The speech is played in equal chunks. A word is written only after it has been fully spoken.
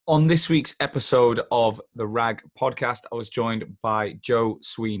On this week's episode of the RAG podcast, I was joined by Joe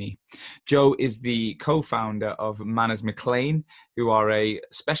Sweeney. Joe is the co-founder of Manners McLean, who are a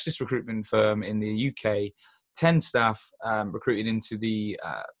specialist recruitment firm in the UK, 10 staff recruited into the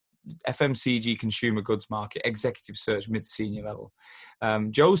FMCG consumer goods market, executive search, mid to senior level.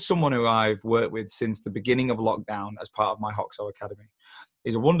 Joe's someone who I've worked with since the beginning of lockdown as part of my Hoxo Academy.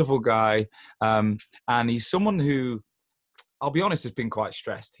 He's a wonderful guy, and he's someone who, I'll be honest, has been quite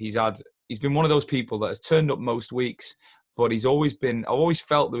stressed. He's been one of those people that has turned up most weeks, but I've always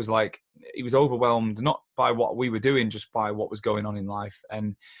felt there was like, he was overwhelmed, not by what we were doing, just by what was going on in life.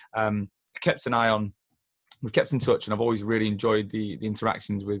 And kept an eye on, we've kept in touch, and I've always really enjoyed the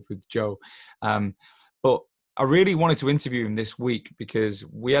interactions with Joe. But I really wanted to interview him this week because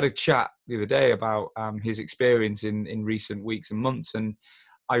we had a chat the other day about his experience in recent weeks and months, and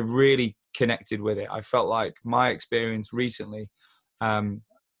I really connected with it. I felt like my experience recently,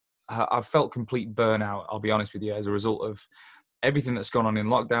 I've felt complete burnout, I'll be honest with you, as a result of everything that's gone on in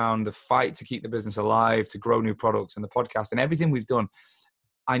lockdown, the fight to keep the business alive, to grow new products and the podcast and everything we've done.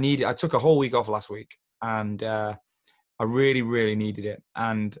 I took a whole week off last week, and I really, really needed it.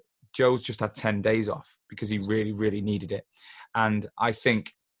 And Joe's just had 10 days off because he really, really needed it. And I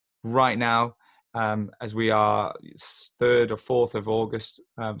think right now, as we are 3rd or 4th of August,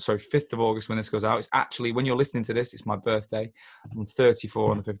 5th of August when this goes out. It's actually, when you're listening to this, it's my birthday. I'm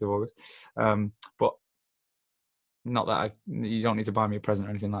 34 on the 5th of August. But not that you don't need to buy me a present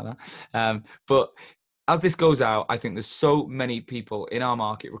or anything like that. But as this goes out, I think there's so many people in our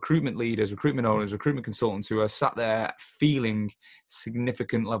market, recruitment leaders, recruitment owners, recruitment consultants, who are sat there feeling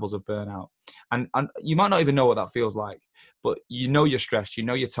significant levels of burnout. And you might not even know what that feels like, but you know you're stressed, you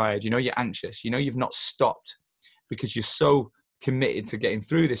know you're tired, you know you're anxious, you know you've not stopped because you're so committed to getting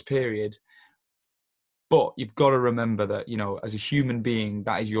through this period. But you've got to remember that, as a human being,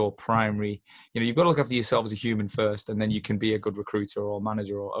 that is your primary, you've got to look after yourself as a human first, and then you can be a good recruiter or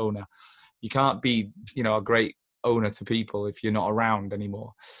manager or owner. You can't be, a great owner to people if you're not around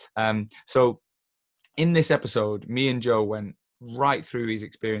anymore. So in this episode, me and Joe went right through his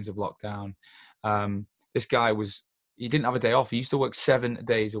experience of lockdown. This guy he didn't have a day off. He used to work 7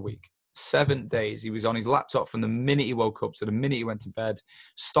 days a week. 7 days. He was on his laptop from the minute he woke up to the minute he went to bed,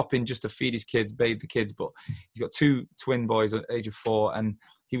 stopping just to feed his kids, bathe the kids. But he's got 2 twin boys at the age of 4, and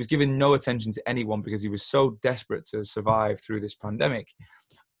he was giving no attention to anyone because he was so desperate to survive through this pandemic.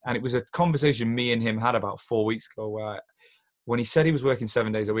 And it was a conversation me and him had about 4 weeks ago where, when he said he was working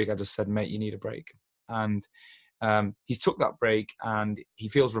 7 days a week, I just said, mate, you need a break. And he's took that break and he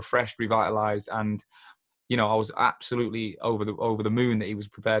feels refreshed, revitalized. And, I was absolutely over the moon that he was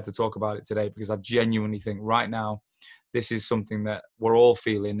prepared to talk about it today, because I genuinely think right now, this is something that we're all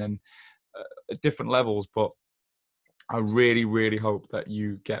feeling, and at different levels. But I really, really hope that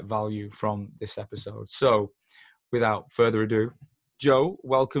you get value from this episode. So without further ado, Joe,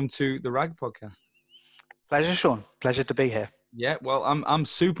 welcome to the RAG podcast. Pleasure, Sean. Pleasure to be here. Yeah, well, I'm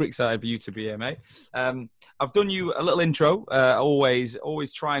super excited for you to be here, mate. I've done you a little intro. Always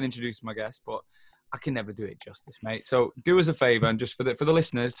try and introduce my guests, but I can never do it justice, mate. So do us a favour, and just for the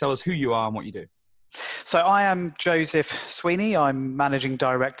listeners, tell us who you are and what you do. So I am Joseph Sweeney. I'm Managing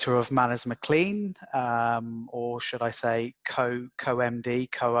Director of Manners McLean, or should I say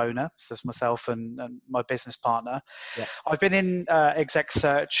co-MD, co-owner. So it's myself and my business partner. Yeah. I've been in exec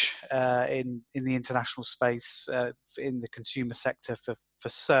search in the international space, in the consumer sector for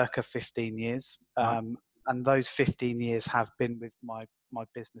circa 15 years. And those 15 years have been with my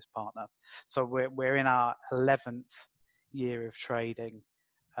business partner. So we're in our 11th year of trading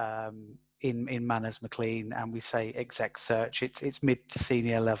in Manners McLean, and we say exec search. It's mid to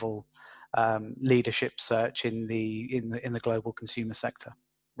senior level leadership search in the global consumer sector.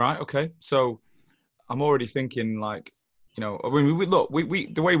 Right. Okay. So I'm already thinking, like, we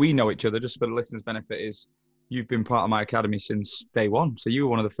the way we know each other, just for the listeners' benefit, is you've been part of my academy since day one. So you were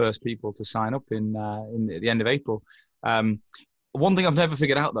one of the first people to sign up in the end of April. One thing I've never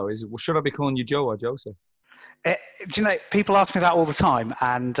figured out, though, is, should I be calling you Joe or Joseph? People ask me that all the time,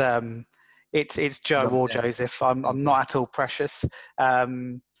 and it's Joe or Joseph. I'm not at all precious.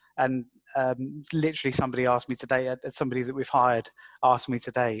 Literally, somebody asked me today, somebody that we've hired asked me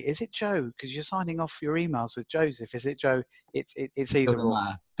today, is it Joe? Because you're signing off your emails with Joseph. Is it Joe? It's either or.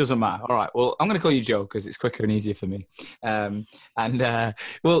 Doesn't matter. All right. Well, I'm going to call you Joe because it's quicker and easier for me.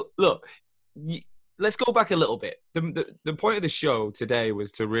 Well, look, let's go back a little bit. The point of the show today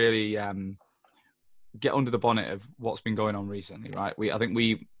was to really get under the bonnet of what's been going on recently, right?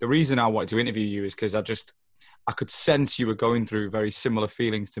 The reason I wanted to interview you is because I could sense you were going through very similar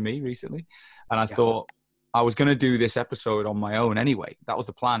feelings to me recently. And I thought, I was going to do this episode on my own anyway. That was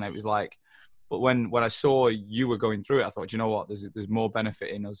the plan. It was like, but when I saw you were going through it, I thought, you know what, there's more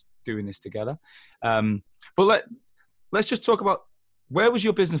benefit in us doing this together. But let's just talk about, where was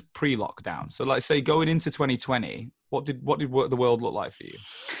your business pre-lockdown? So let's say going into 2020, what did the world look like for you?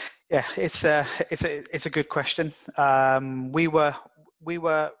 Yeah, it's a good question. We were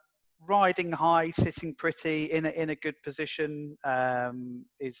riding high, sitting pretty in a good position.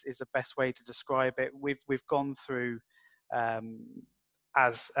 Is the best way to describe it. We've gone through,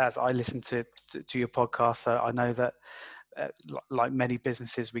 as I listen to your podcast, so I know that like many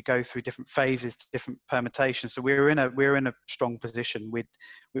businesses, we go through different phases, different permutations. So we're in a strong position. We've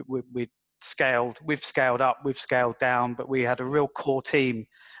scaled up, we've scaled down, but we had a real core team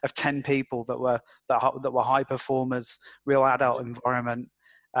of 10 people that were high performers, real adult environment.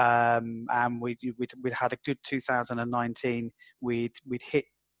 And we'd had a good 2019. We'd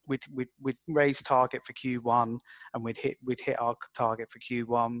raised target for Q1, and we'd hit our target for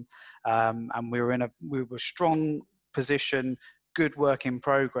Q1. And we were strong position, good work in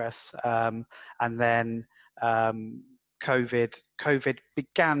progress. And then COVID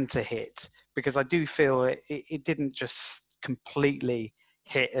began to hit, because I do feel it didn't just completely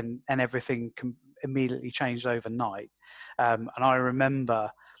hit and everything immediately changed overnight. And I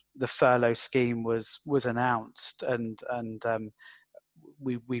remember the furlough scheme was announced, and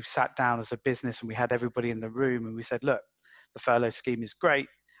we sat down as a business, and we had everybody in the room, and we said, look, the furlough scheme is great,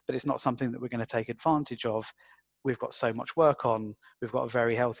 but it's not something that we're going to take advantage of. We've got so much work on. We've got a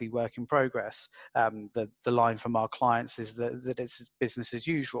very healthy work in progress. The line from our clients is that it's business as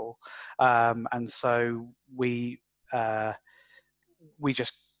usual, and so we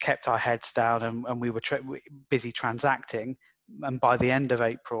just kept our heads down, and we were busy transacting. And by the end of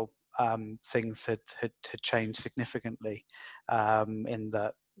April, things had changed significantly, in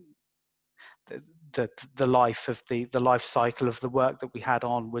the life cycle of the work that we had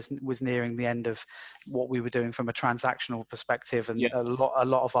on was nearing the end of what we were doing from a transactional perspective, and a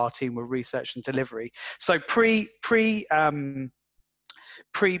lot of our team were research and delivery. So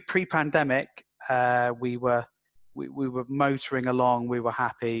pre-pandemic, we were motoring along. We were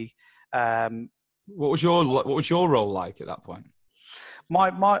happy. What was your role like at that point?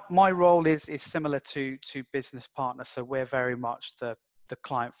 My role is similar to business partner. So we're very much the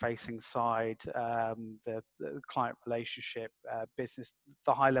client-facing side, the client relationship, business,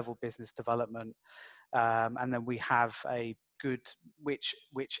 the high-level business development, and then we have a good, which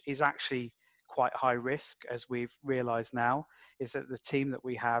is actually quite high risk, as we've realised now, is that the team that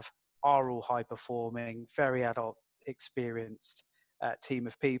we have are all high-performing, very adult, experienced team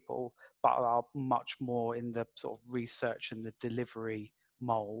of people, but are much more in the sort of research and the delivery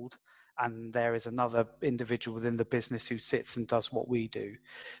mold. And there is another individual within the business who sits and does what we do.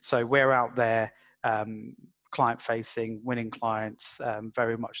 So we're out there, client facing, winning clients,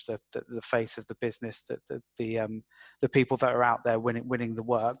 very much the face of the business, the people that are out there winning the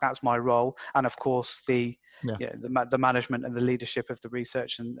work. That's my role. And of course the management and the leadership of the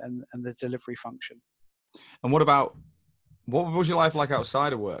research and the delivery function. And what was your life like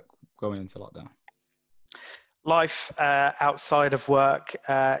outside of work going into lockdown? Life outside of work,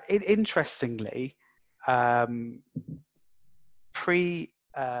 interestingly,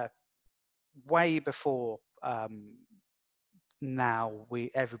 way before now,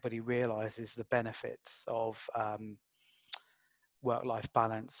 everybody realizes the benefits of work-life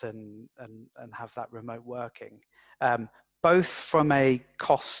balance and have that remote working. Both from a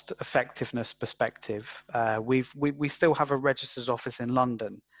cost effectiveness perspective, we still have a registered office in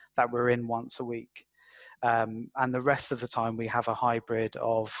London that we're in once a week. And the rest of the time we have a hybrid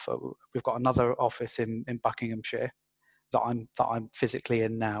of, we've got another office in Buckinghamshire that I'm physically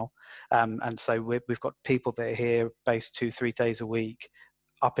in now. And so we've got people that are here based 2-3 days a week,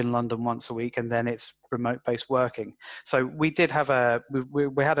 up in London once a week, and then it's remote based working. So we did have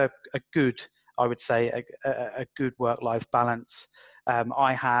we had a good, I would say, a good work-life balance.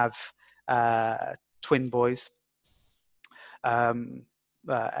 I have twin boys who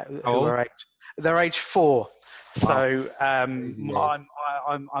are they're age 4. So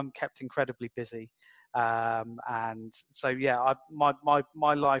I'm kept incredibly busy, and so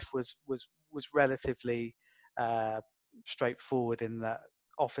my life was relatively straightforward, in that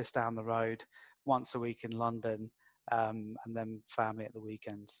office down the road, once a week in London, and then family at the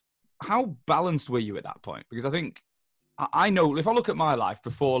weekends. How balanced were you at that point? Because I think I know, if I look at my life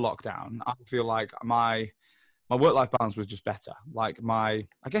before lockdown, I feel like my work-life balance was just better. Like I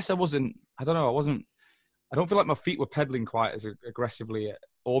don't feel like my feet were pedaling quite as aggressively,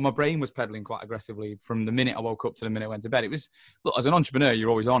 or my brain was pedaling quite aggressively from the minute I woke up to the minute I went to bed. It was, look, as an entrepreneur, you're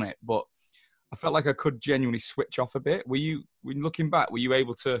always on it, but I felt like I could genuinely switch off a bit. When looking back, were you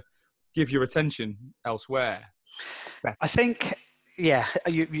able to give your attention elsewhere better? I think, yeah,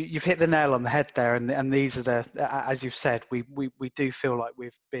 you've hit the nail on the head there, and these are as you've said, we do feel like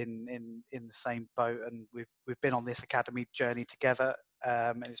we've been in the same boat, and we've been on this academy journey together,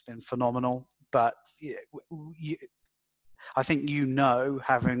 and it's been phenomenal. But I think,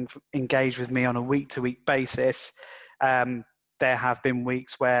 having engaged with me on a week-to-week basis, there have been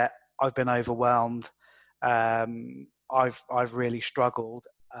weeks where I've been overwhelmed. I've really struggled,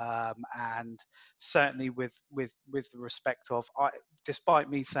 and certainly with the respect of, despite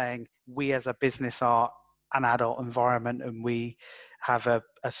me saying we as a business are an adult environment and we have a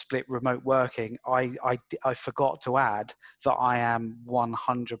split remote working, I forgot to add that I am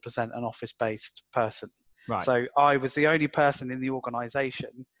 100% an office-based person. Right. So I was the only person in the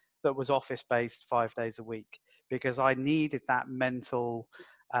organization that was office-based 5 days a week, because I needed that mental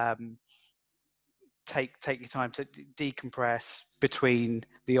take your time to decompress between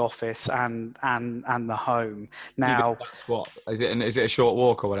the office and the home. Now, that's what is it? Is it a short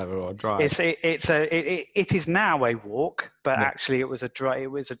walk or whatever, or a drive? It is now a walk, but Yeah. actually it was a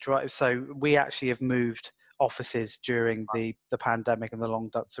drive. So we actually have moved offices during the pandemic and the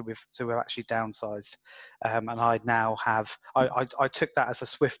lockdown. So we've actually downsized, and I now have. I took that as a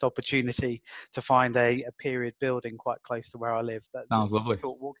swift opportunity to find a period building quite close to where I live. Sounds lovely.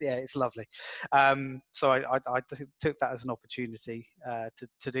 Short walk, yeah, it's lovely. So I took that as an opportunity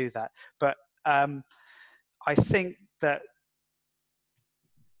to do that. But I think that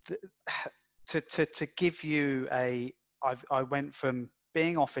to give you I went from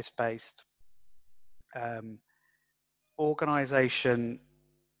being office based, organization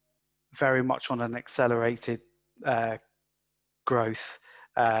very much on an accelerated growth.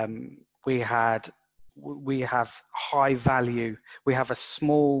 We have high value. We have a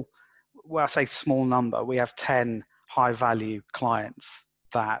small, well, I say small number. We have 10 high value clients.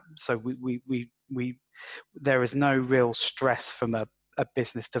 So we there is no real stress from a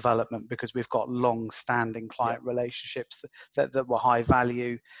business development, because we've got long-standing client relationships that were high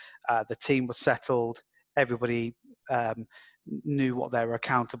value. The team was settled. Everybody knew what they were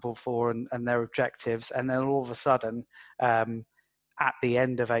accountable for and their objectives. And then all of a sudden, at the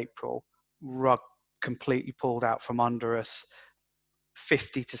end of April, rug completely pulled out from under us.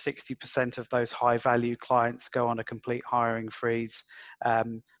 50 to 60% of those high value clients go on a complete hiring freeze.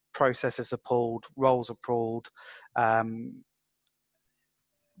 Processes are pulled, roles are pulled.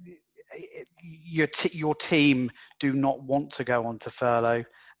 Your team do not want to go onto furlough,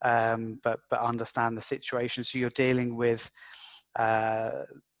 but understand the situation. So you're dealing with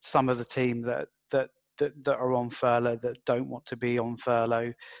some of the team that are on furlough that don't want to be on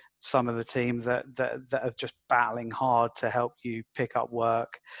furlough. Some of the team that are just battling hard to help you pick up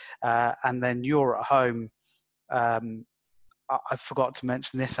work, and then you're at home. I forgot to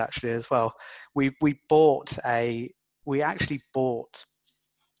mention this actually as well. We actually bought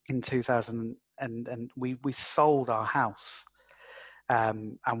in 2000 and we sold our house,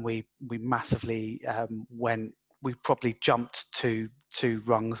 and we massively we probably jumped two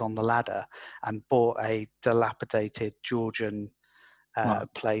rungs on the ladder and bought a dilapidated Georgian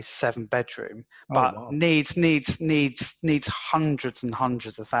place, 7-bedroom, but needs hundreds and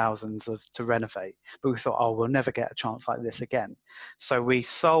hundreds of thousands to renovate. But we thought, we'll never get a chance like this again. So we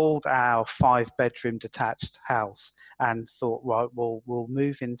sold our 5-bedroom detached house and thought, right, we'll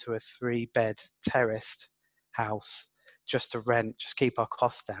move into a 3-bed terraced house just to rent, just keep our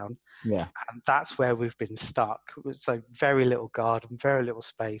costs down. Yeah. And that's where we've been stuck. So very little garden, very little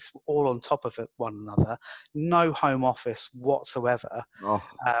space, all on top of one another, no home office whatsoever.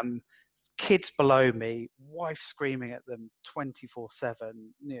 Kids below me, wife screaming at them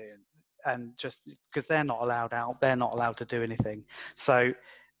 24/7, and just because they're not allowed out, they're not allowed to do anything. So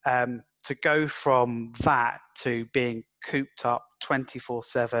to go from that to being cooped up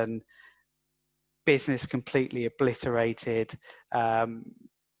 24/7, business completely obliterated,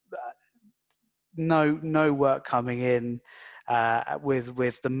 no work coming in,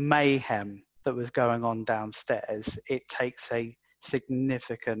 with the mayhem that was going on downstairs, it takes a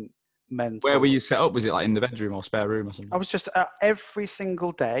significant mental. Where were you set up? Was it like in the bedroom or spare room or something? I was just every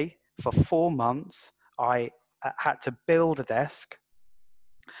single day for 4 months. I had to build a desk.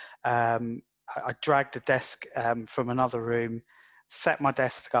 I dragged a desk from another room, set my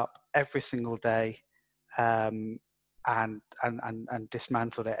desk up every single day, and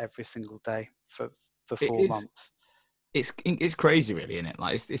dismantled it every single day for 4 months. It's crazy, really, isn't it?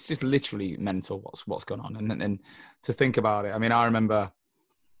 Like it's just literally mental what's going on, and to think about it. I mean, I remember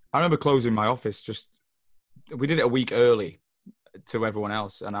closing my office. We did it a week early, to everyone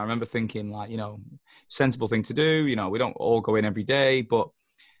else. And I remember thinking, like, sensible thing to do. We don't all go in every day, but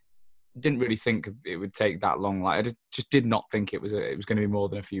didn't really think it would take that long. Like, I just did not think it was going to be more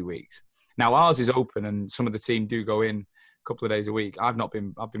than a few weeks. Now ours is open, and some of the team do go in a couple of days a week. I've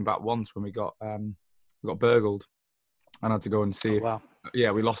been back once when we got burgled, and had to go and see wow.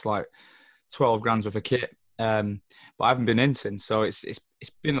 we lost like 12 grand's worth of kit. But I haven't been in since, so it's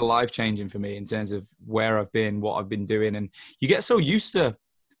been a life changing for me in terms of where I've been, what I've been doing, and you get so used to.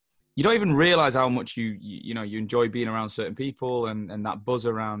 You don't even realize how much you enjoy being around certain people and that buzz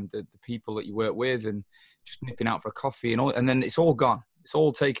around the people that you work with, and just nipping out for a coffee and all, and then it's all gone. It's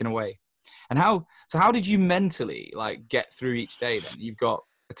all taken away. And how did you mentally like get through each day then? You've got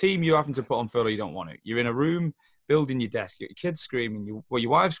a team you're having to put on furlough, you don't want to. You're in a room building your desk, your kids screaming, your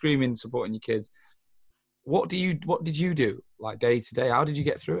wife screaming, supporting your kids. What did you do like day to day? How did you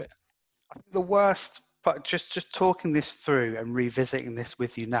get through it? I think the worst, but just talking this through and revisiting this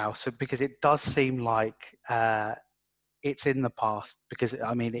with you now, so because it does seem like it's in the past, because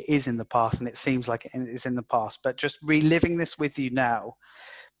I mean it is in the past, and it seems like it is in the past, but just reliving this with you now,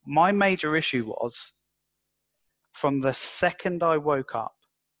 my major issue was from the second I woke up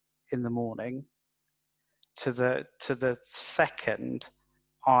in the morning to the second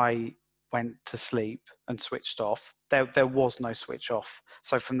I went to sleep and switched off. There was no switch off.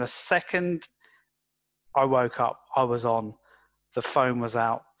 So from the second I woke up, I was on. The phone was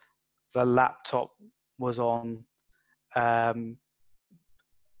out. The laptop was on. Um,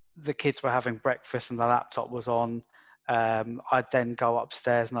 the kids were having breakfast and the laptop was on. I'd then go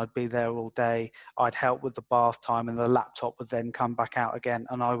upstairs and I'd be there all day. I'd help with the bath time, and the laptop would then come back out again,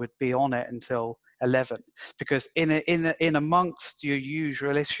 and I would be on it until 11. Because in amongst your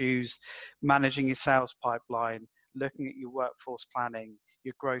usual issues, managing your sales pipeline, looking at your workforce planning,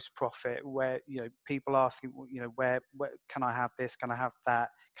 your gross profit, where people asking, where can I have this, can I have that,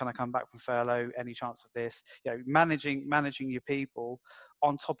 can I come back from furlough, any chance of this, managing your people.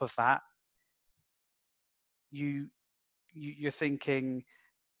 On top of that, you're thinking,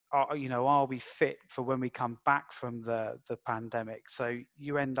 are we fit for when we come back from the pandemic? So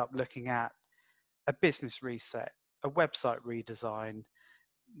you end up looking at a business reset, a website redesign,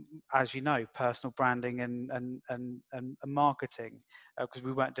 as you know, personal branding and marketing, because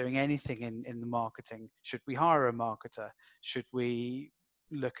we weren't doing anything in the marketing. Should we hire a marketer? Should we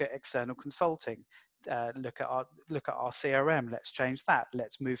look at external consulting? Look at our CRM. Let's change that.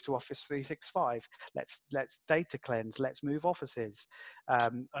 Let's move to Office 365. Let's data cleanse. Let's move offices,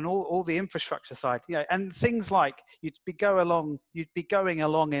 and all the infrastructure side. And things like you'd be going along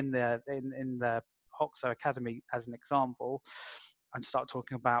in the Hoxo Academy as an example, and start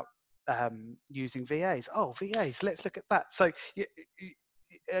talking about using VAs. Oh, VAs, let's look at that. So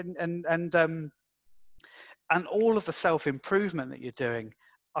and all of the self-improvement that you're doing.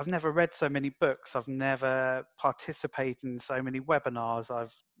 I've never read so many books. I've never participated in so many webinars.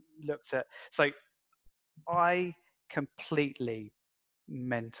 I've looked at, so I completely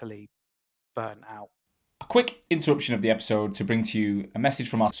mentally burnt out. A quick interruption of the episode to bring to you a message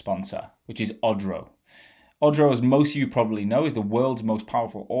from our sponsor, which is Odro. Odro, as most of you probably know, is the world's most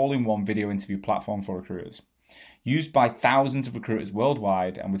powerful all-in-one video interview platform for recruiters. Used by thousands of recruiters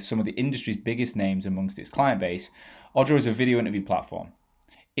worldwide and with some of the industry's biggest names amongst its client base, Odro is a video interview platform.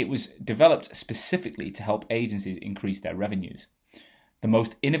 It was developed specifically to help agencies increase their revenues. The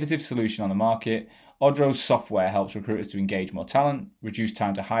most innovative solution on the market, Odro's software helps recruiters to engage more talent, reduce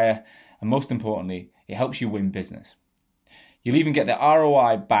time to hire, and most importantly, it helps you win business. You'll even get the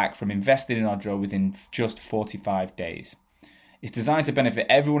ROI back from investing in Odro within just 45 days. It's designed to benefit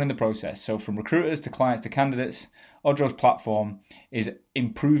everyone in the process, so from recruiters to clients to candidates, Odro's platform is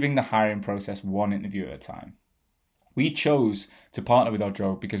improving the hiring process one interview at a time. We chose to partner with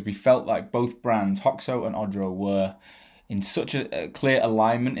Odro because we felt like both brands, Hoxo and Odro, were in such a clear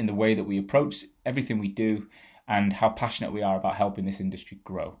alignment in the way that we approach everything we do and how passionate we are about helping this industry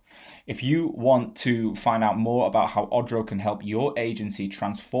grow. If you want to find out more about how Odro can help your agency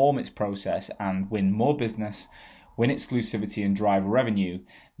transform its process and win more business, win exclusivity and drive revenue,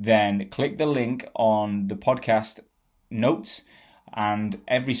 then click the link on the podcast notes and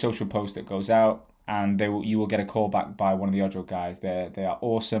every social post that goes out, and you will get a call back by one of the Odro guys. They are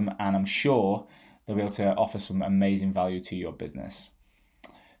awesome, and I'm sure they'll be able to offer some amazing value to your business.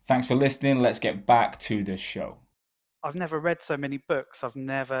 Thanks for listening. Let's get back to the show. I've never read so many books. I've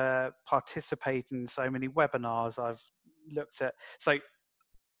never participated in so many webinars. I've looked at, so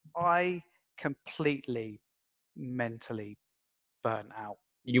I completely mentally burnt out.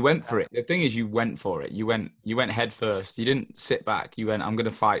 You went for it. The thing is, you went for it. You went head first. You didn't sit back. You went, I'm going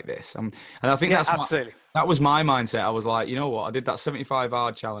to fight this. And I think Yeah, absolutely. that was my mindset. I was like, you know what? I did that 75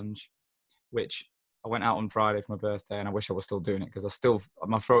 hard challenge, which I went out on Friday for my birthday, and I wish I was still doing it because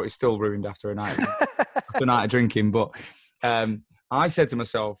my throat is still ruined after a night of drinking. But I said to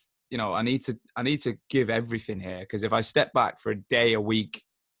myself, you know, I need to give everything here, because if I step back for a day, a week,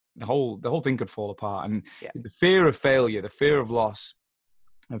 the whole thing could fall apart. And the fear of failure, the fear of loss,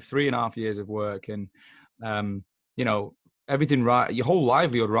 of 3.5 years of work, and you know, everything, right, your whole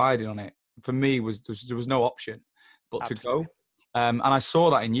livelihood riding on it, for me there was no option but Absolutely. to go. And I saw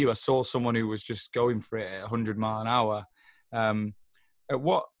that in you. I saw someone who was just going for it at 100 mile an hour.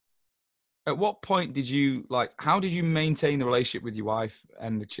 At what point did you, like, how did you maintain the relationship with your wife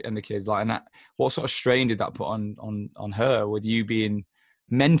and the kids, like, and that, what sort of strain did that put on her, with you being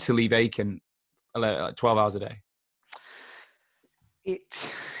mentally vacant like 12 hours a day?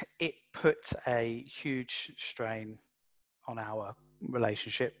 It put a huge strain on our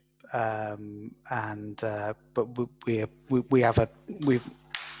relationship, but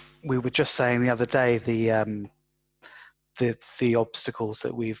we were just saying the other day, the obstacles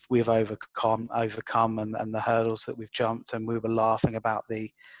that we've overcome and the hurdles that we've jumped, and we were laughing about the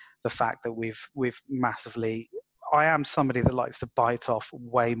fact that we've massively. I am somebody that likes to bite off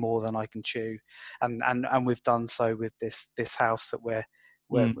way more than I can chew, and we've done so with this house that we're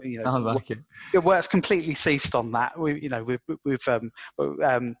you know, Sounds like it. well, it's completely ceased on that. And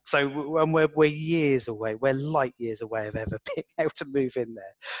we're years away. We're light years away of ever being able to move in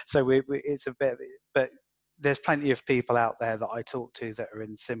there. So it's a bit, but there's plenty of people out there that I talk to that are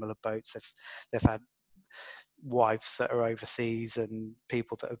in similar boats. They've had wives that are overseas and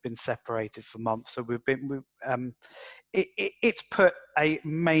people that have been separated for months. So it's put a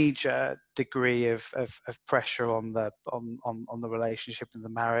major degree of pressure on the relationship and the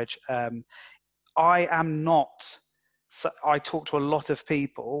marriage. I am not. So I talk to a lot of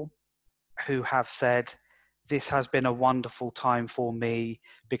people who have said, this has been a wonderful time for me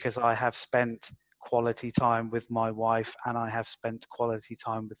because I have spent quality time with my wife and I have spent quality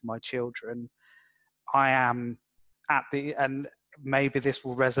time with my children. I am and maybe this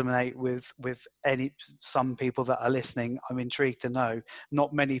will resonate with some people that are listening. I'm intrigued to know.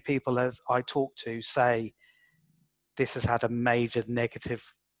 Not many people I talk to say this has had a major negative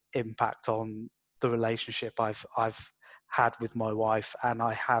impact on the relationship I've had with my wife, and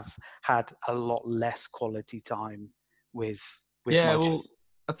I have had a lot less quality time with my children.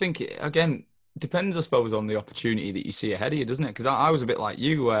 I think it, again, depends, I suppose, on the opportunity that you see ahead of you, doesn't it? Because I was a bit like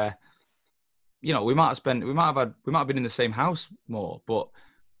you, where, you know, we might have been in the same house more, but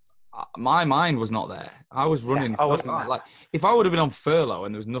my mind was not there. I was running. I wasn't there. Like, if I would have been on furlough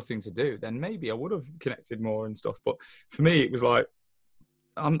and there was nothing to do, then maybe I would have connected more and stuff. But for me, it was like,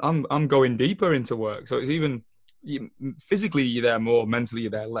 I'm going deeper into work. So it's even physically you're there more, mentally you're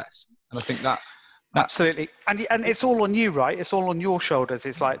there less. And I think that absolutely, and it's all on you, right? It's all on your shoulders.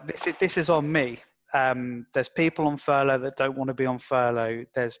 It's like this is on me. There's people on furlough that don't want to be on furlough.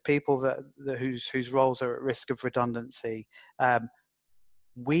 There's people that whose roles are at risk of redundancy.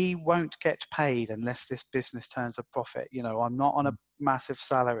 We won't get paid unless this business turns a profit. You know, I'm not on a massive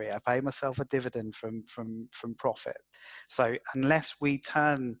salary. I pay myself a dividend from profit. So unless we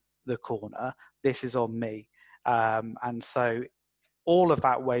turn the corner, this is on me. And so all of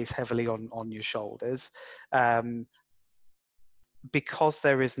that weighs heavily on your shoulders. Because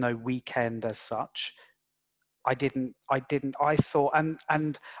there is no weekend as such, I thought,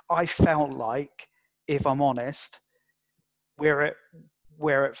 and I felt like, if I'm honest, we're at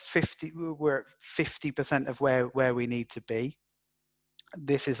 50% of where we need to be.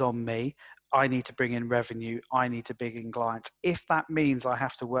 This is on me. I need to bring in revenue. I need to bring in clients. If that means I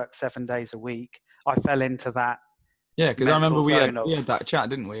have to work 7 days a week, I fell into that. Yeah, because I remember we had that chat,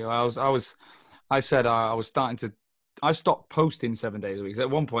 didn't we? I said I stopped posting 7 days a week. At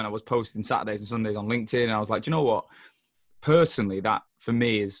one point I was posting Saturdays and Sundays on LinkedIn, and I was like, do you know what? Personally, that for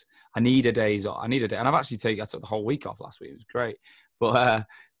me is, I need a day. And I took the whole week off last week. It was great. But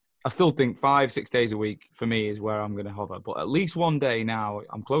I still think 5-6 days a week for me is where I'm going to hover. But at least one day now,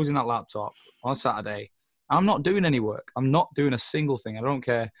 I'm closing that laptop on Saturday. I'm not doing any work. I'm not doing a single thing. I don't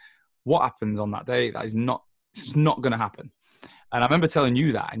care what happens on that day. It's not going to happen. And I remember telling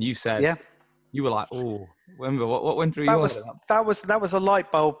you that, and you said, yeah. You were like, oh, remember what went through that your was head? that was a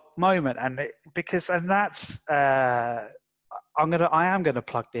light bulb moment, and that's I am gonna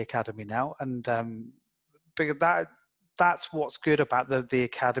plug the academy now, and because that's what's good about the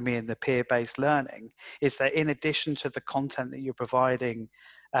academy and the peer-based learning, is that in addition to the content that you're providing,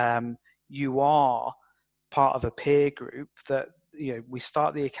 you are part of a peer group that we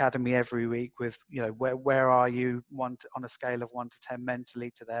start the academy every week with, where are you on a scale of 1 to 10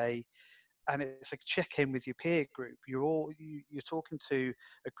 mentally today? And it's a check-in with your peer group. You're talking to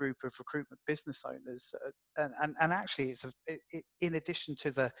a group of recruitment business owners, and actually, in addition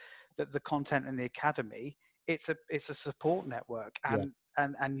to the content in the academy, it's a support network.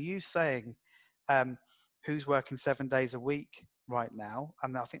 And you saying, who's working 7 days a week right now?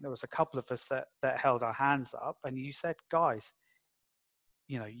 And I think there was a couple of us that held our hands up, and you said, guys,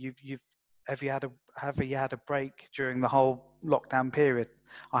 have you had a break during the whole lockdown period?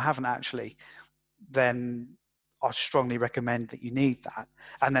 I haven't actually. Then I strongly recommend that you need that.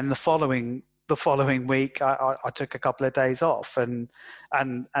 And then the following week, I took a couple of days off, and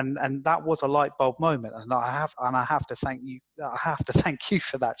that was a light bulb moment. And I have to thank you. I have to thank you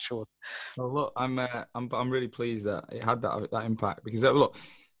for that, Sean. Well, look, I'm really pleased that it had that impact, because look,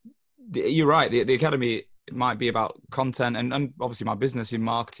 you're right. The academy might be about content and obviously my business in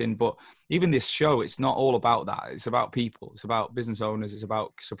marketing, but even this show, it's not all about that. It's about people. It's about business owners. It's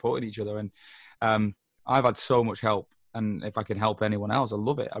about supporting each other. And I've had so much help, and if I can help anyone else, I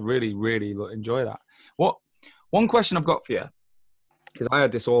love it. I really, really enjoy that. One question I've got for you, because I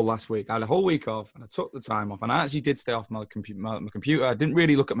had this all last week. I had a whole week off, and I took the time off, and I actually did stay off my computer. I didn't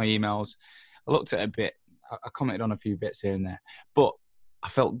really look at my emails. I looked at it a bit. I commented on a few bits here and there, but I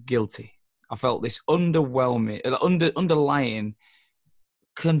felt guilty. I felt this underlying,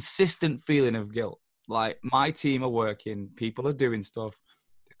 consistent feeling of guilt. Like, my team are working, people are doing stuff,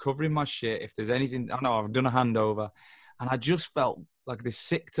 they're covering my shit. If there's anything, I know I've done a handover, and I just felt like this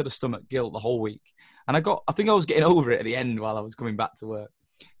sick to the stomach guilt the whole week. And I think I was getting over it at the end while I was coming back to work.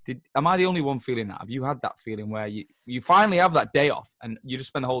 Am I the only one feeling that? Have you had that feeling where you finally have that day off and you just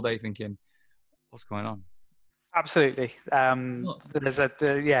spend the whole day thinking, what's going on? Absolutely. There's a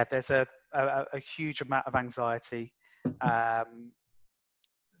huge amount of anxiety.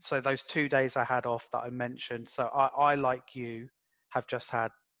 So those 2 days I had off that I mentioned. So I like you, have just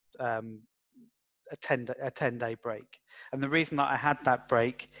had a 10-day break. And the reason that I had that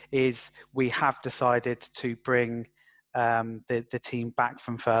break is we have decided to bring the team back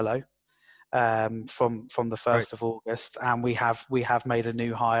from furlough from the 1st of August, and we have made a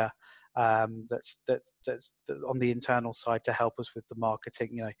new hire that's on the internal side to help us with the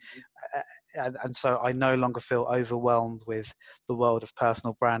marketing, and so I no longer feel overwhelmed with the world of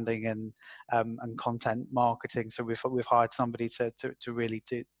personal branding and content marketing. So we've hired somebody to really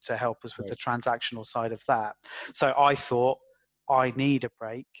to help us with the transactional side of that. So I thought, I need a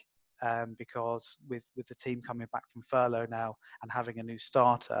break, because with the team coming back from furlough now and having a new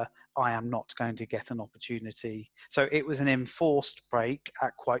starter, I am not going to get an opportunity. So it was an enforced break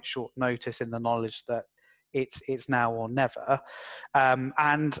at quite short notice, in the knowledge that it's now or never.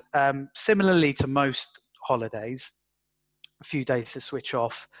 And similarly to most holidays, a few days to switch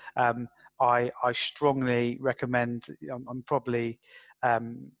off. I strongly recommend. I'm probably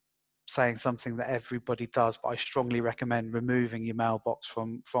saying something that everybody does, but I strongly recommend removing your mailbox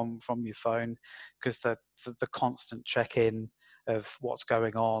from your phone, because the constant check-in of what's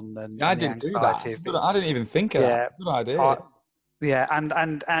going on and I didn't do that. I didn't even think of that. Good idea.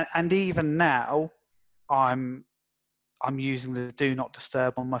 And even now, I'm using the do not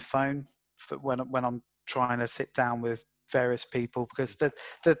disturb on my phone for when I'm trying to sit down with various people, because the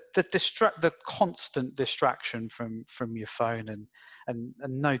constant distraction from your phone and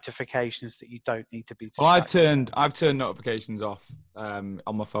notifications that you don't need to be distracted. Well, I've turned notifications off on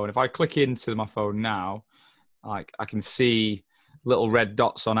my phone. If I click into my phone now, like, I can see little red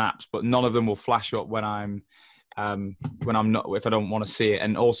dots on apps, but none of them will flash up when I'm not, if I don't want to see it.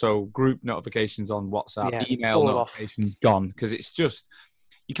 And also group notifications on WhatsApp, email notifications gone, because it's just,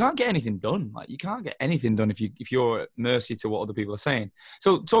 you can't get anything done. Like, you can't get anything done if you're at mercy to what other people are saying.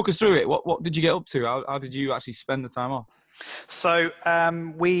 So talk us through it. What did you get up to? How did you actually spend the time off? So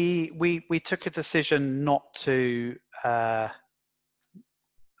we took a decision not to, and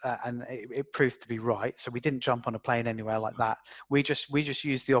it proved to be right. So we didn't jump on a plane anywhere like that. We just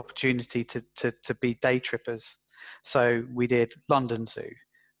used the opportunity to be day trippers. So we did London Zoo,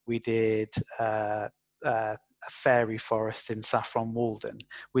 we did a fairy forest in Saffron Walden,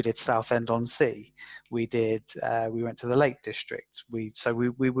 we did Southend-on-Sea, we went to the Lake District. We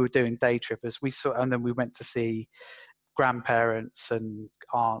were doing day trippers. And then we went to see grandparents and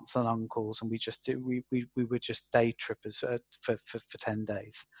aunts and uncles, and we were just day trippers for 10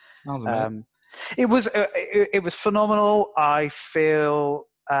 days. It was phenomenal. I feel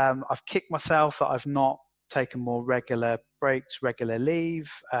I've kicked myself that I've not taken more regular breaks, regular leave.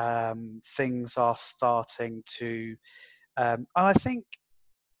 Things are starting to, and I think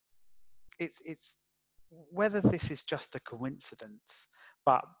it's whether this is just a coincidence,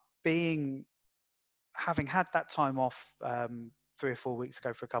 but having had that time off 3 or 4 weeks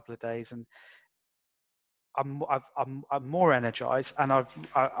ago for a couple of days, and I'm more energized, and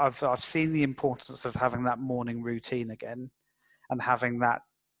I've seen the importance of having that morning routine again, and having that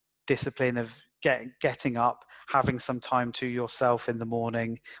discipline of getting up, having some time to yourself in the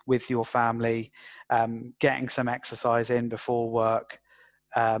morning with your family, getting some exercise in before work,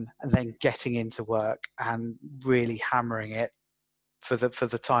 and then getting into work and really hammering it for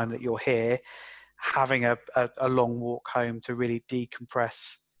the time that you're here, having a long walk home to really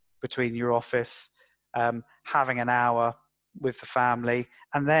decompress between your office, having an hour with the family,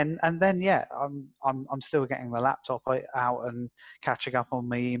 and then yeah, I'm still getting the laptop out and catching up on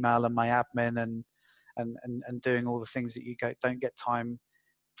my email and my admin, and doing all the things that you don't get time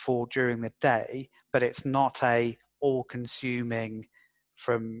for during the day. But it's not a all consuming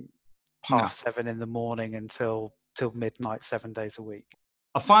from No. 7:30 in the morning until midnight 7 days a week.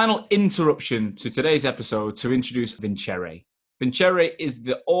 A final interruption to today's episode to introduce Vincere. Vincere is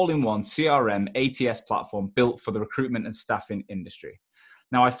the all-in-one CRM ATS platform built for the recruitment and staffing industry.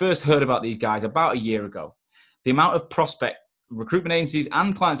 Now, I first heard about these guys about a year ago. The amount of prospect recruitment agencies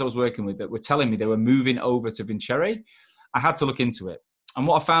and clients I was working with that were telling me they were moving over to Vincere, I had to look into it. And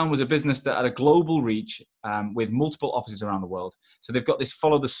what I found was a business that had a global reach with multiple offices around the world. So they've got this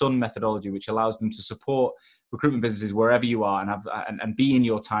follow the sun methodology, which allows them to support recruitment businesses wherever you are and be in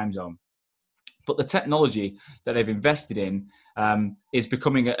your time zone. But the technology that they've invested in is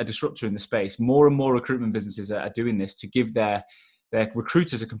becoming a disruptor in the space. More and more recruitment businesses are doing this to give their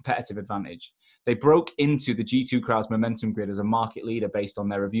recruiters a competitive advantage. They broke into the G2 Crowd's Momentum Grid as a market leader based on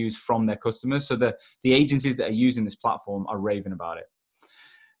their reviews from their customers. So the agencies that are using this platform are raving about it.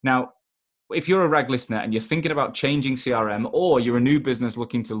 Now, if you're a RAG listener and you're thinking about changing CRM, or you're a new business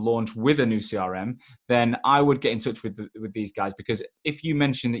looking to launch with a new CRM, then I would get in touch with these guys, because if you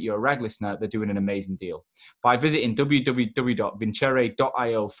mention that you're a RAG listener, they're doing an amazing deal. By visiting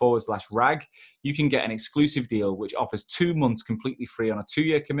www.vincere.io/RAG, you can get an exclusive deal which offers 2 months completely free on a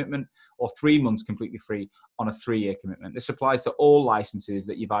 2-year commitment, or 3 months completely free on a 3-year commitment. This applies to all licenses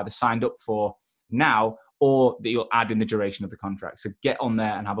that you've either signed up for now or that you'll add in the duration of the contract. So get on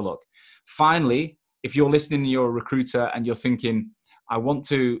there and have a look. Finally, if you're listening, you're a recruiter and you're thinking, I want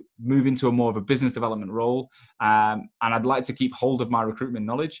to move into a more of a business development role, and I'd like to keep hold of my recruitment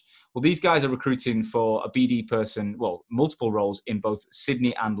knowledge. Well, these guys are recruiting for a BD person, well, multiple roles in both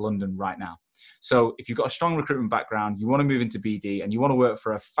Sydney and London right now. So if you've got a strong recruitment background, you want to move into BD, and you want to work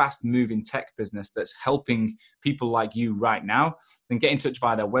for a fast-moving tech business that's helping people like you right now, then get in touch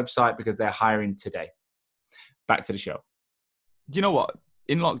via their website, because they're hiring today. Back to the show. Do you know what?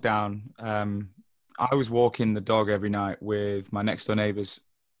 In lockdown, I was walking the dog every night with my next door neighbor,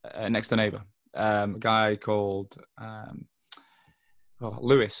 a guy called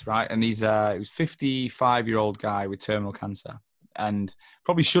Lewis, right? And he was a 55-year-old guy with terminal cancer, and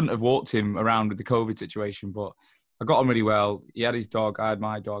probably shouldn't have walked him around with the COVID situation, but I got on really well. He had his dog, I had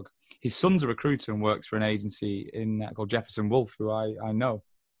my dog. His son's a recruiter and works for an agency called Jefferson Wolf, who I know.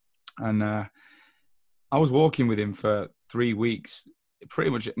 And I was walking with him for 3 weeks, pretty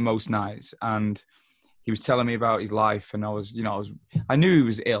much most nights, and he was telling me about his life, and I knew he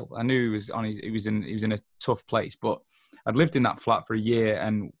was ill. I knew he was he was in a tough place, but I'd lived in that flat for a year,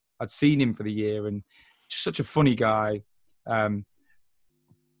 and I'd seen him for the year, and just such a funny guy.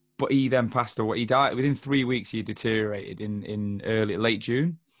 But he then passed away. He died within 3 weeks. He deteriorated in late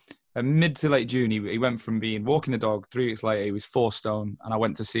June. Mid to late June, he went from being walking the dog. 3 weeks later, he was 4 stone, and I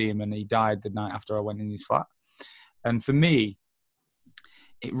went to see him, and he died the night after I went in his flat. And for me,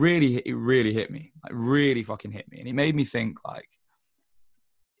 it really hit me, like really fucking hit me, and it made me think, like,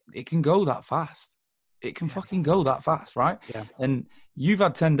 it can go that fast. It can fucking go that fast, right? Yeah. And you've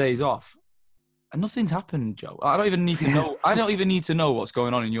had 10 days off, and nothing's happened, Joe. I don't even need to know. I don't even need to know what's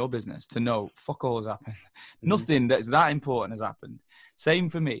going on in your business to know fuck all has happened. Nothing that's that important has happened. Same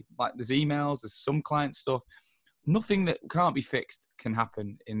for me. Like, there's emails, there's some client stuff. Nothing that can't be fixed can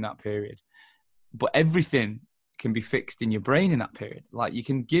happen in that period. But everything can be fixed in your brain in that period. Like, you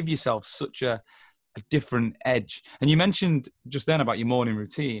can give yourself such a different edge. And you mentioned just then about your morning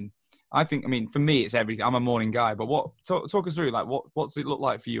routine. I mean, for me, it's everything. I'm a morning guy, but talk us through, like, what's it look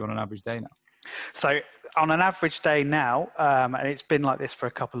like for you on an average day now? So on an average day now, and it's been like this for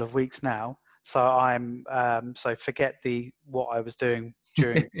a couple of weeks now. So I'm so forget what I was doing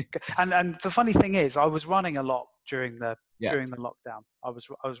during, and the funny thing is, I was running a lot during the lockdown. I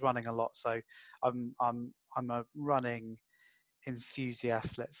was running a lot. So I'm a running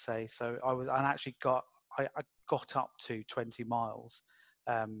enthusiast, let's say. So I got up to 20 miles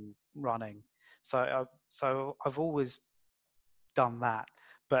running. So I've always done that,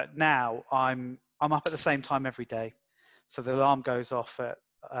 but now I'm up at the same time every day. So the alarm goes off at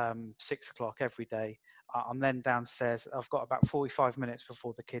 6 o'clock every day. I'm then downstairs. I've got about 45 minutes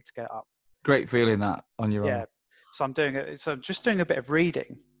before the kids get up. Great feeling that on your Yeah. own. So I'm just doing a bit of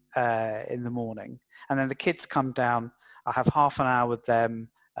reading in the morning, and then the kids come down. I have half an hour with them.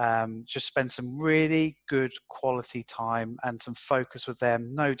 Just spend some really good quality time and some focus with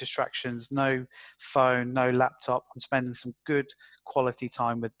them. No distractions, no phone, no laptop. I'm spending some good quality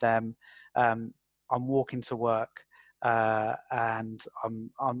time with them. I'm walking to work, and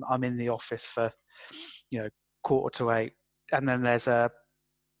I'm in the office for 7:45, and then I've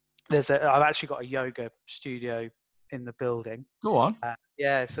actually got a yoga studio in the building. Go on.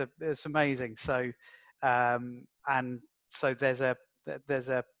 Yeah, it's amazing. So, and so there's a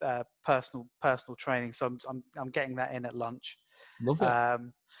personal training. So I'm getting that in at lunch, Love it.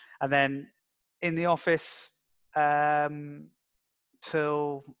 and then in the office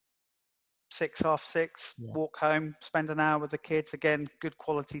till 6:30. Yeah. Walk home, spend an hour with the kids. Again, good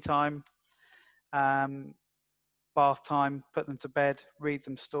quality time. Bath time, put them to bed, read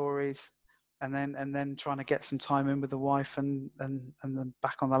them stories, and then trying to get some time in with the wife, and then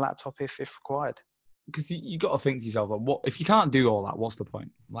back on the laptop if required. Because you got to think to yourself, like, what if you can't do all that? What's the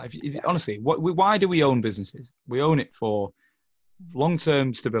point? Like, Yeah. honestly, why do we own businesses? We own it for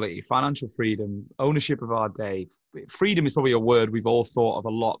long-term stability, financial freedom, ownership of our day. Freedom is probably a word we've all thought of a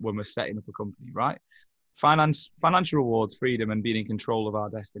lot when we're setting up a company, right? Financial rewards, freedom, and being in control of our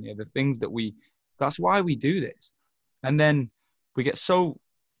destiny are the things that's why we do this. And then we get so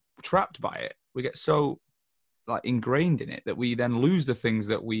trapped by it. We get so like ingrained in it that we then lose the things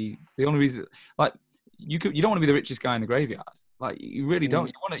that the only reason, like, you don't want to be the richest guy in the graveyard. Like, you really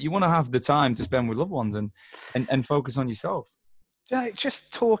don't. You want to have the time to spend with loved ones and focus on yourself. Yeah, it's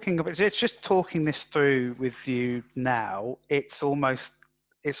just talking this through with you now. It's almost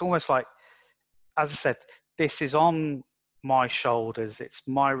like, as I said, this is on my shoulders. It's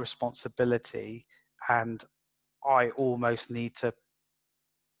my responsibility, and I almost need to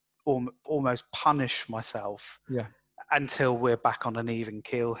almost punish myself Yeah. until we're back on an even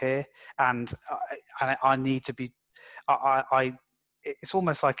keel here. And I need to be. It's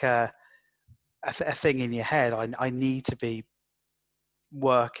almost like a thing in your head. I need to be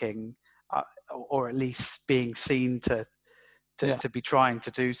working, or at least being seen to be trying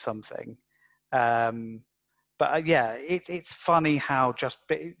to do something. But yeah, it's funny how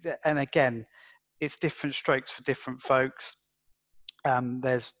and again, it's different strokes for different folks.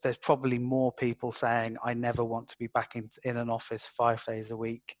 There's probably more people saying I never want to be back in an office 5 days a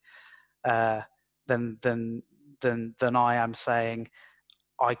week than I am saying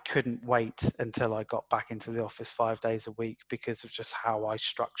I couldn't wait until I got back into the office 5 days a week, because of just how I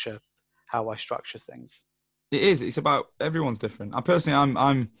structure things. It is. It's about, everyone's different. I personally,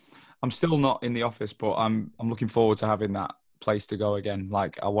 I'm still not in the office, but I'm looking forward to having that place to go again.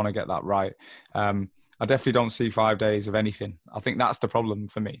 Like, I want to get that right. I definitely don't see 5 days of anything. I think that's the problem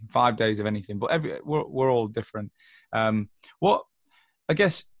for me. 5 days of anything, but we're all different. What I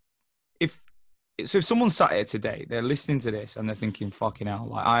guess if someone sat here today, they're listening to this and they're thinking, "Fucking hell!"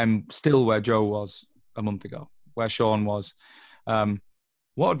 Like, I'm still where Joe was a month ago, where Sean was.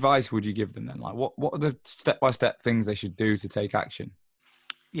 What advice would you give them then? Like, what are the step-by-step things they should do to take action?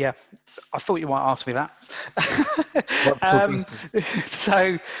 Yeah, I thought you might ask me that.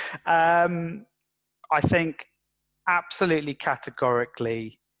 So, I think absolutely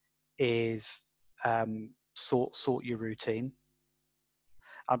categorically is sort your routine,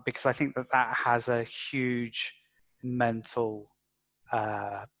 because I think that has a huge mental.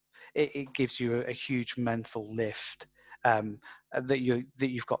 It gives you a huge mental lift. That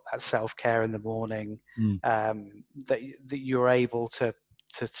you've got that self-care in the morning, that you're able to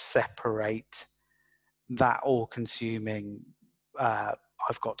separate that all-consuming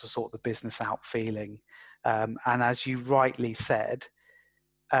I've got to sort the business out feeling, and as you rightly said,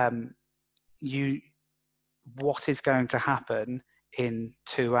 what is going to happen in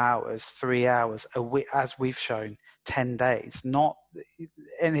 2 hours, 3 hours, a week, as we've shown, 10 days, not.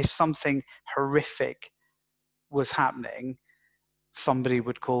 And if something horrific was happening, somebody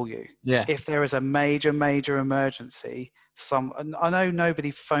would call you. Yeah. If there is a major emergency, I know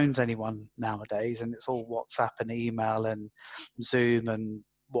nobody phones anyone nowadays, and it's all WhatsApp and email and Zoom and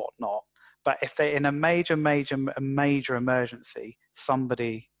whatnot. But if they're in a major emergency,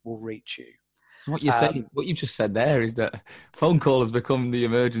 somebody will reach you. So what you're saying, what you've just said there is that phone call has become the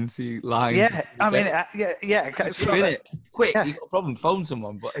emergency line. Yeah, I mean, yeah. It's you in it. Quick, Yeah. you got a problem, phone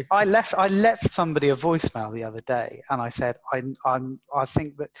someone. But I left somebody a voicemail the other day, and I said, I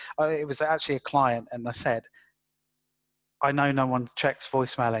think that it was actually a client, and I said, I know no one checks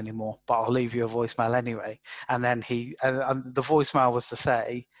voicemail anymore, but I'll leave you a voicemail anyway. And then and the voicemail was to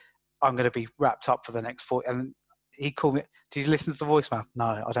say, I'm going to be wrapped up for the next 4. And he called me, do you listen to the voicemail?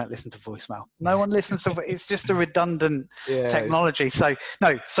 No, I don't listen to voicemail. No one listens to it's just a redundant technology. So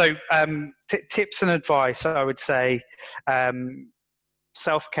no, tips and advice, I would say,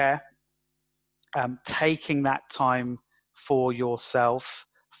 self-care, taking that time for yourself,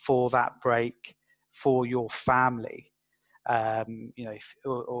 for that break, for your family, for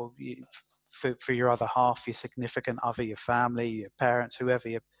your other half, your significant other, your family, your parents, whoever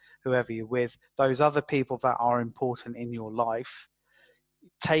you're with, those other people that are important in your life,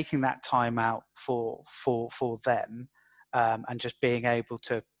 taking that time out for them, and just being able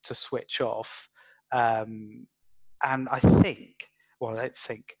to switch off. And I think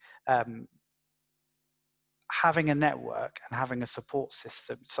having a network and having a support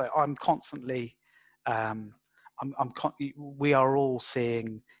system. So I'm constantly, we are all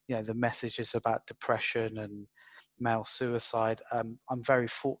seeing, the messages about depression and male suicide. I'm very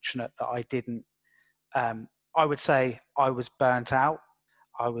fortunate that I didn't. I would say I was burnt out.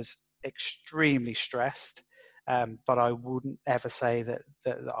 I was extremely stressed, but I wouldn't ever say that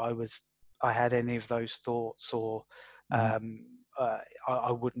I had any of those thoughts, or I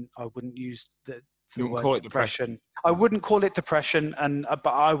wouldn't use the word call it depression. I wouldn't call it depression,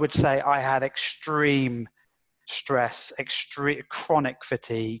 but I would say I had extreme stress, extreme chronic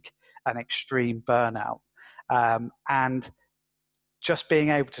fatigue, and extreme burnout. And just being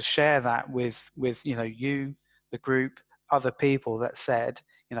able to share that with you, the group, other people that said,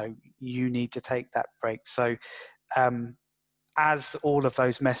 you need to take that break. So as all of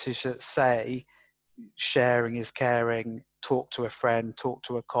those messages say, sharing is caring, talk to a friend, talk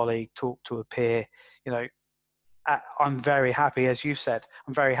to a colleague, talk to a peer, I'm very happy, as you said,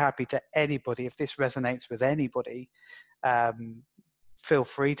 I'm very happy to anybody. If this resonates with anybody, feel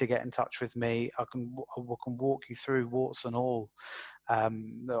free to get in touch with me. I can walk you through, warts and all. Do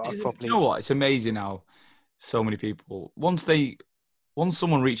you know what? It's amazing how so many people, once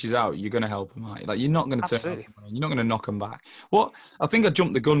someone reaches out, you're going to help them out. Like, you're not going to turn off someone, you're not going to knock them back. I think I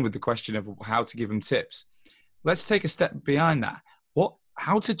jumped the gun with the question of how to give them tips. Let's take a step behind that.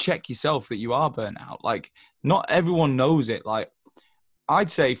 How to check yourself that you are burnt out? Like, not everyone knows it. Like,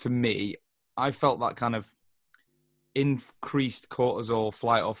 I'd say for me, I felt that kind of increased cortisol,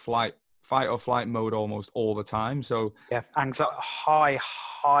 fight or flight mode almost all the time. So yeah, high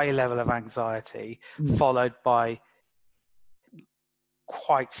level of anxiety, followed by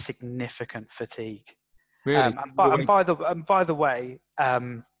quite significant fatigue. Really, and by the way,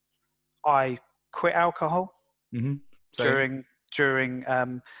 I quit alcohol during.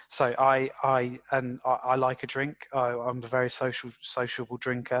 So I like a drink. I'm a very sociable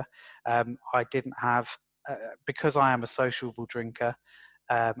drinker. I didn't have because I am a sociable drinker,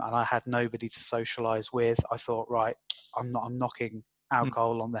 and I had nobody to socialize with. I thought, right, I'm knocking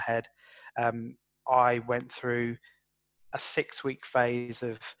alcohol on the head. I went through a 6-week phase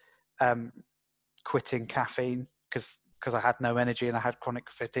of quitting caffeine because I had no energy and I had chronic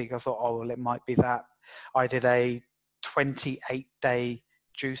fatigue. I thought, oh, well, it might be that. I did a 28-day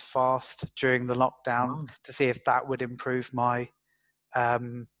juice fast during the lockdown to see if that would improve my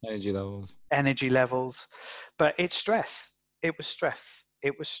energy levels. But it's stress. It was stress.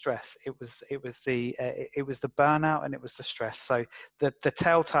 It was the burnout, and it was the stress. So the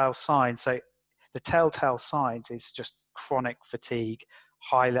telltale signs. So the telltale signs is just chronic fatigue,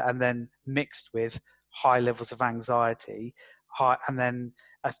 and then mixed with high levels of anxiety, and then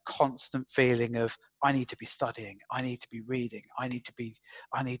a constant feeling of, I need to be studying, I need to be reading, I need to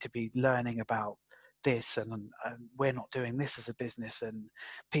be learning about this, and we're not doing this as a business, and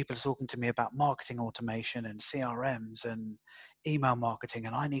people are talking to me about marketing automation and CRMs and email marketing,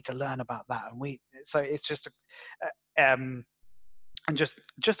 and I need to learn about that. And so it's just and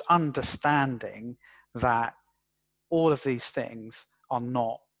just understanding that all of these things are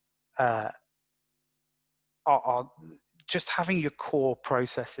not are just having your core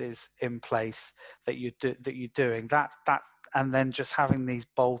processes in place that you're doing that, and then just having these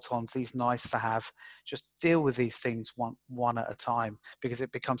bolt-ons, these nice to have. Just deal with these things one at a time, because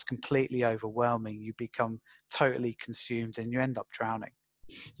it becomes completely overwhelming. You become totally consumed and you end up drowning.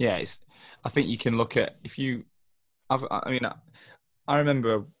 Yeah, I think you can look at I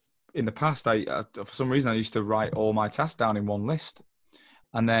remember in the past, I for some reason I used to write all my tasks down in one list,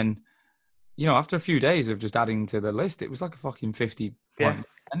 and then after a few days of just adding to the list, it was like a fucking 50 Yeah. point.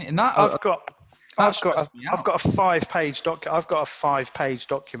 And that, I've got stressed me out. a 5-page I've got a 5-page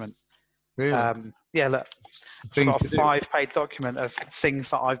document. Really? Yeah, look, I've Things got a to do. 5-page document of things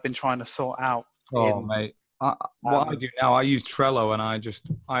that I've been trying to sort out. Oh, mate. What I do now, I use Trello, and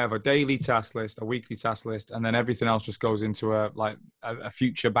I have a daily task list, a weekly task list, and then everything else just goes into a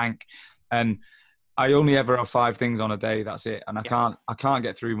future bank. And I only ever have 5 things on a day. That's it. And I can't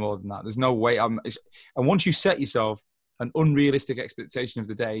get through more than that. There's no way. And once you set yourself an unrealistic expectation of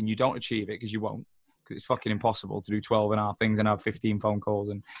the day and you don't achieve it, because you won't, because it's fucking impossible to do 12 and a half things and have 15 phone calls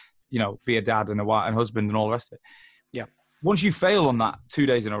and, be a dad and a wife and husband and all the rest of it. Yeah. Once you fail on that 2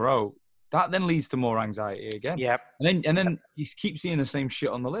 days in a row, that then leads to more anxiety again. Yeah. And then you keep seeing the same shit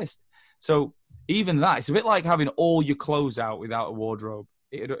on the list. So even that, it's a bit like having all your clothes out without a wardrobe.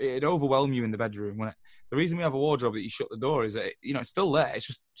 It'd overwhelm you in the bedroom. The reason we have a wardrobe that you shut the door is that, it's still there.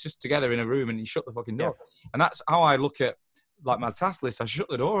 It's just together in a room and you shut the fucking door. Yeah. And that's how I look at like my task list. I shut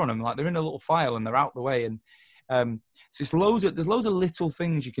the door on them. Like they're in a little file and they're out the way. And so there's loads of little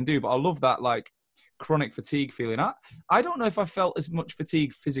things you can do. But I love that like chronic fatigue feeling. I don't know if I felt as much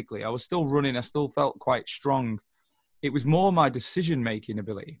fatigue physically. I was still running. I still felt quite strong. It was more my decision-making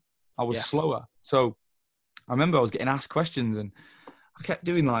ability. I was slower. So I remember I was getting asked questions and I kept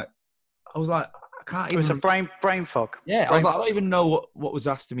doing I was like, I can't even. It was a brain fog. Yeah, I was like, I don't even know what was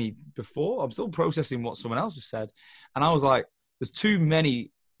asked to me before. I'm still processing what someone else just said. And I was like,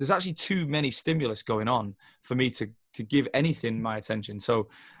 there's actually too many stimulus going on for me to give anything my attention. So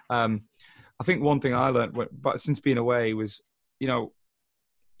I think one thing I learned, but since being away was,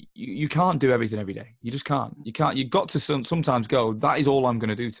 you can't do everything every day. You just can't. You can't. You've got to sometimes go, that is all I'm going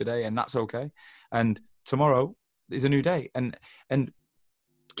to do today, and that's okay. And tomorrow is a new day. And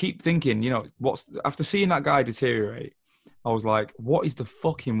keep thinking, after seeing that guy deteriorate, I was like, what is the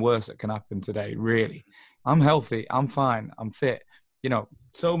fucking worst that can happen today, really? I'm healthy. I'm fine. I'm fit.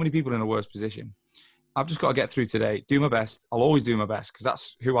 So many people in a worse position. I've just got to get through today, do my best. I'll always do my best because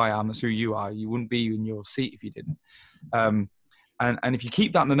that's who I am. That's who you are. You wouldn't be in your seat if you didn't. And if you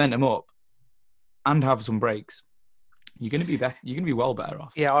keep that momentum up and have some breaks, you're going to be better. You're going to be well better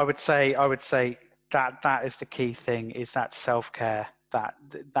off. Yeah, I would say that is the key thing, is that self-care,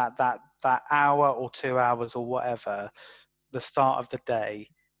 that hour or 2 hours or whatever, the start of the day,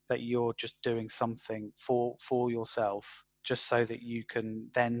 that you're just doing something for yourself, just so that you can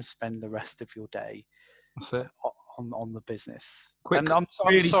then spend the rest of your day on the business. Quick, I'm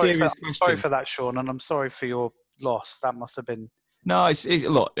sorry for that, Sean, and I'm sorry for your loss. That must have been. No, it's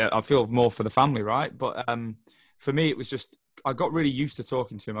look, I feel more for the family, right? But for me, it was just, I got really used to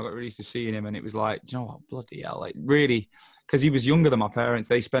talking to him. I got really used to seeing him, and it was like, you know what, bloody hell, like really, because he was younger than my parents.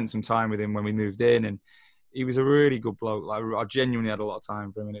 They spent some time with him when we moved in, and he was a really good bloke. Like I genuinely had a lot of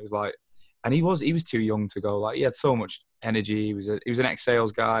time for him, and it was like, and he was too young to go. Like he had so much energy. He was an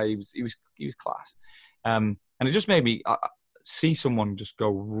ex-sales guy. He was class, and it just made me see someone just go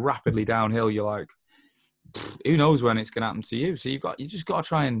rapidly downhill. You're like, who knows when it's going to happen to you? So you just got to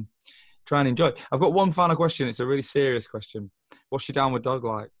try and enjoy. I've got one final question. It's a really serious question. What's your downward dog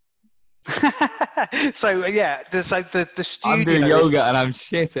like? So yeah, the studio. I'm doing yoga and I'm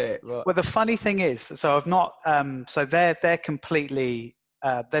shit at it. But... Well, the funny thing is, so I've not. So they're completely.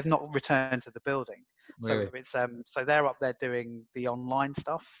 They've not returned to the building. Really? So it's so they're up there doing the online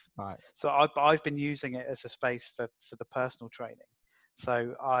stuff. Right. So I've been using it as a space for the personal training.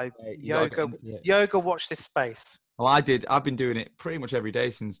 So yoga watch this space. Well, I've been doing it pretty much every day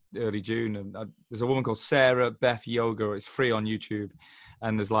since early June. And there's a woman called Sarah Beth Yoga. It's free on YouTube.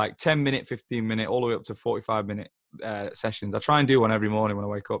 And there's like 10 minute, 15 minute, all the way up to 45-minute sessions. I try and do one every morning when I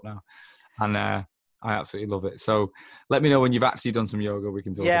wake up now. And I absolutely love it. So let me know when you've actually done some yoga. We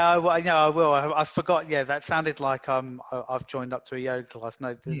can talk. Yeah, I will. I forgot. Yeah, that sounded like I've joined up to a yoga class.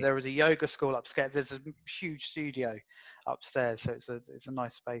 No, there is a yoga school upstairs. There's a huge studio upstairs, so it's a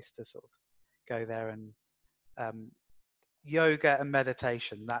nice space to sort of go there and yoga and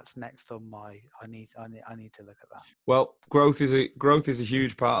meditation. That's next on my. I need to look at that. Well, growth is a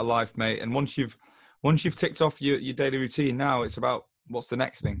huge part of life, mate. And once you've ticked off your daily routine, now it's about what's the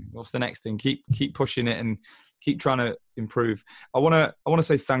next thing. What's the next thing? Keep pushing it and keep trying to improve. I want to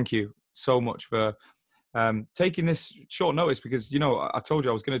say thank you so much for taking this short notice, because I told you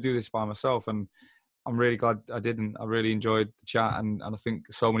I was going to do this by myself, and I'm really glad I didn't. I really enjoyed the chat, and I think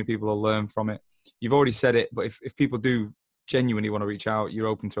so many people will learn from it. You've already said it, but if people do genuinely want to reach out, you're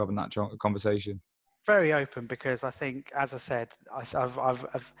open to having that conversation. Very open, because I think, as I said,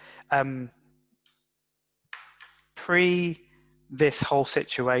 I've pre this whole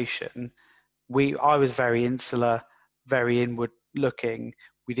situation, I was very insular, very inward looking.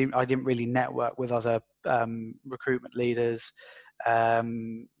 I didn't really network with other recruitment leaders.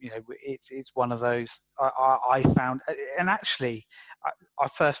 It's one of those I found, and actually I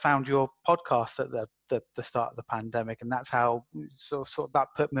first found your podcast at the start of the pandemic, and that's how sort of that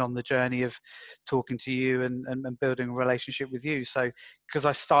put me on the journey of talking to you and building a relationship with you. So because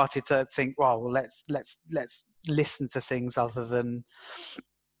I started to think, well, let's listen to things other than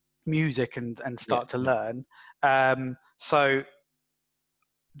music and start to learn. So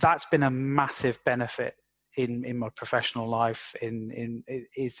that's been a massive benefit in my professional life,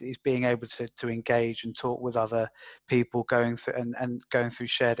 is being able to engage and talk with other people going through and going through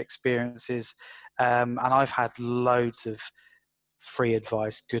shared experiences. And I've had loads of free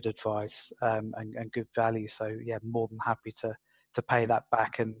advice, good advice, and good value. So yeah, more than happy to pay that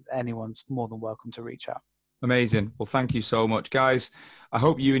back, and anyone's more than welcome to reach out. Amazing. Well, thank you so much, guys. I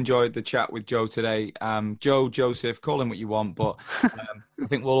hope you enjoyed the chat with Joe today. Joe, Joseph, call him what you want, but I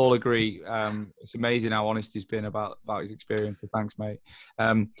think we'll all agree it's amazing how honest he's been about his experience. So thanks, mate.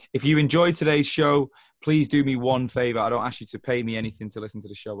 If you enjoyed today's show, please do me one favor. I don't ask you to pay me anything to listen to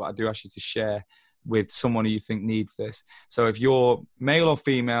the show, but I do ask you to share with someone who you think needs this. So if you're male or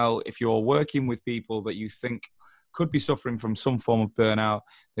female, if you're working with people that you think could be suffering from some form of burnout,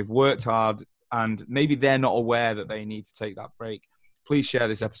 they've worked hard, and maybe they're not aware that they need to take that break, please share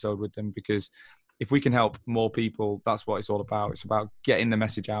this episode with them, because if we can help more people, that's what it's all about. It's about getting the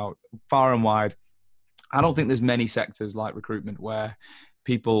message out far and wide. I don't think there's many sectors like recruitment where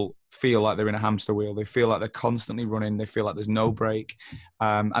people feel like they're in a hamster wheel. They feel like they're constantly running. They feel like there's no break.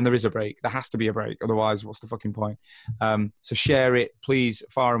 And there is a break. There has to be a break. Otherwise, what's the fucking point? So share it, please,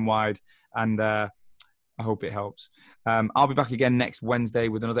 far and wide. And I hope it helps. I'll be back again next Wednesday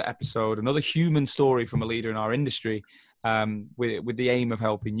with another episode, another human story from a leader in our industry, with the aim of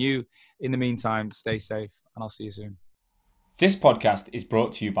helping you. In the meantime, stay safe, and I'll see you soon. This podcast is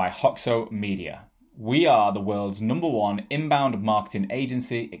brought to you by Hoxo Media. We are the world's #1 inbound marketing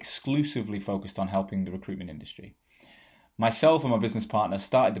agency, exclusively focused on helping the recruitment industry. Myself and my business partner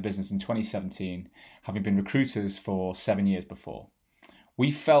started the business in 2017, having been recruiters for 7 years before.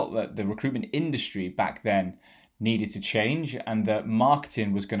 We felt that the recruitment industry back then needed to change, and that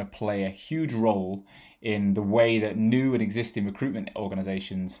marketing was going to play a huge role in the way that new and existing recruitment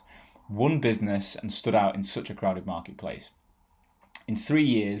organizations won business and stood out in such a crowded marketplace. In 3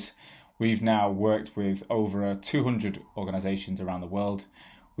 years, we've now worked with over 200 organizations around the world.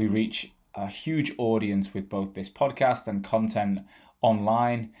 We reach a huge audience with both this podcast and content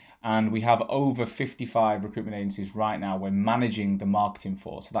online, and we have over 55 recruitment agencies right now we're managing the marketing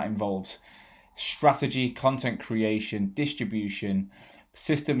for. So that involves strategy, content creation, distribution,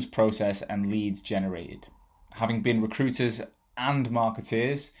 systems, process, and leads generated. Having been recruiters and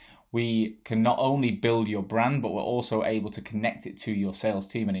marketeers, we can not only build your brand, but we're also able to connect it to your sales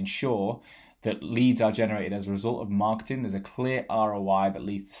team and ensure that leads are generated as a result of marketing. There's a clear ROI that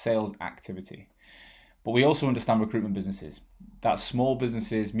leads to sales activity. But we also understand recruitment businesses. That's small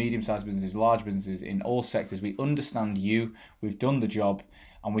businesses, medium-sized businesses, large businesses, in all sectors. We understand you, we've done the job,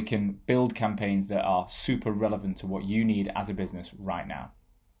 and we can build campaigns that are super relevant to what you need as a business right now.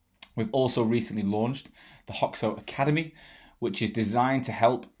 We've also recently launched the Hoxo Academy, which is designed to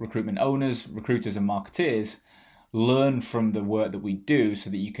help recruitment owners, recruiters, and marketeers learn from the work that we do so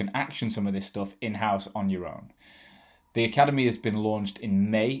that you can action some of this stuff in-house on your own. The Academy has been launched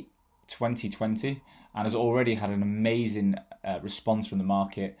in May 2020 and has already had an amazing response from the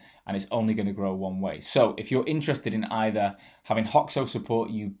market, and it's only going to grow one way. So if you're interested in either having Hoxo support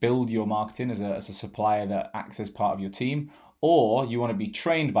you build your marketing as a supplier that acts as part of your team, or you want to be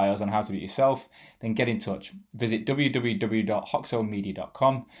trained by us on how to do it yourself, then get in touch. Visit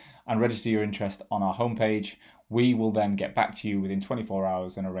www.hoxomedia.com and register your interest on our homepage. We will then get back to you within 24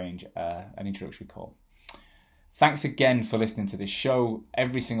 hours and arrange an introductory call. Thanks again for listening to this show.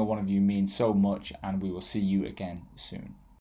 Every single one of you means so much, and we will see you again soon.